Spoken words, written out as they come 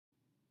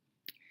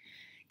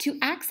To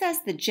access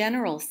the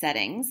general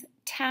settings,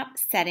 tap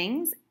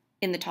Settings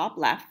in the top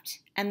left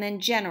and then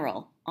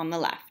General on the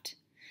left.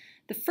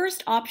 The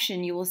first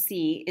option you will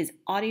see is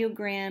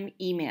Audiogram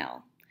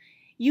Email.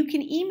 You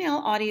can email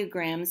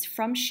audiograms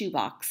from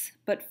SHOEBOX,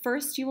 but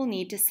first you will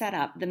need to set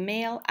up the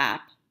Mail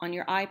app on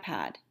your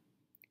iPad.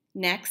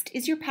 Next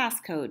is your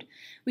passcode,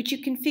 which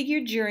you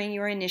configured during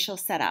your initial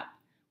setup.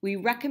 We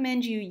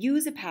recommend you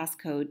use a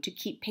passcode to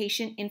keep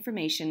patient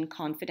information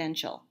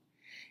confidential.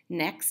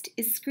 Next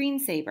is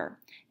Screensaver.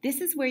 This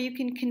is where you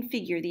can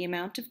configure the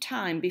amount of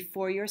time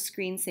before your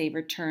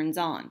screensaver turns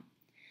on.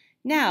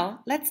 Now,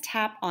 let's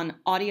tap on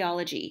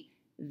Audiology.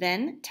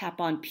 Then tap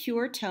on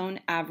Pure Tone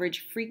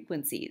Average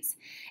Frequencies.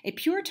 A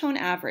pure tone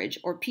average,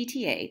 or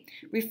PTA,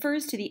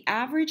 refers to the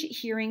average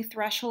hearing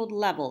threshold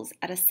levels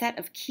at a set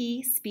of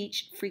key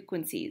speech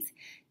frequencies.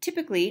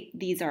 Typically,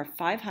 these are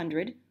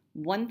 500,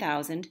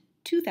 1000,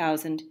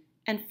 2000,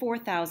 and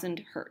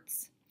 4000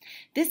 Hz.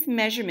 This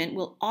measurement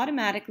will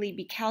automatically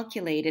be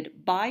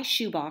calculated by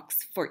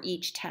SHOEBOX for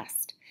each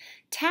test.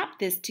 Tap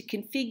this to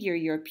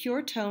configure your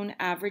pure tone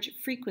average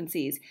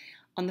frequencies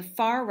on the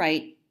far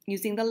right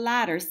using the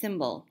ladder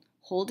symbol.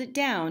 Hold it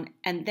down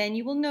and then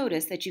you will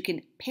notice that you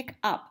can pick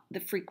up the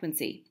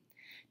frequency.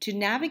 To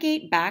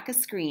navigate back a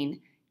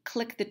screen,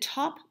 click the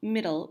top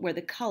middle where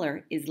the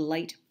color is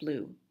light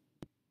blue.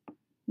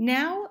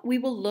 Now we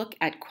will look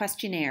at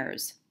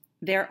questionnaires.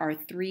 There are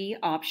 3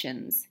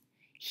 options: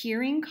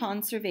 Hearing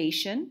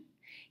Conservation,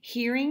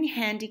 Hearing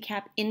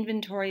Handicap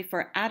Inventory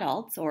for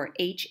Adults, or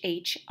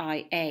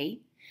HHIA,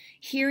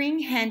 Hearing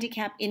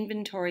Handicap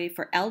Inventory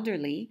for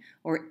Elderly,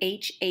 or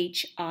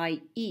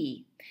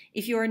HHIE.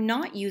 If you are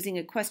not using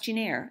a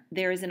questionnaire,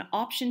 there is an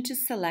option to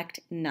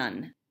select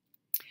None.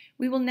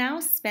 We will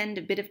now spend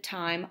a bit of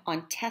time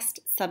on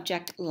test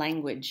subject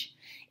language.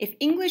 If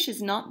English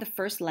is not the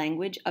first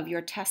language of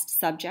your test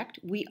subject,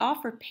 we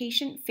offer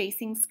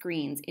patient-facing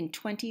screens in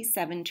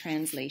 27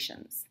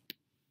 translations.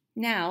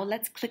 Now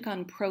let's click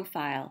on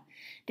Profile.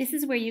 This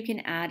is where you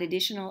can add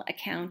additional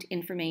account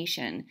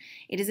information.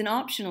 It is an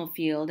optional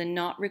field and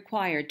not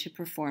required to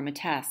perform a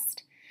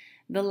test.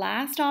 The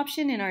last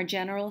option in our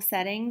general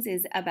settings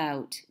is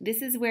About.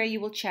 This is where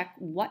you will check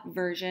what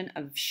version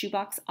of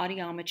SHOEBOX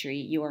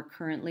Audiometry you are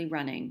currently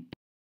running.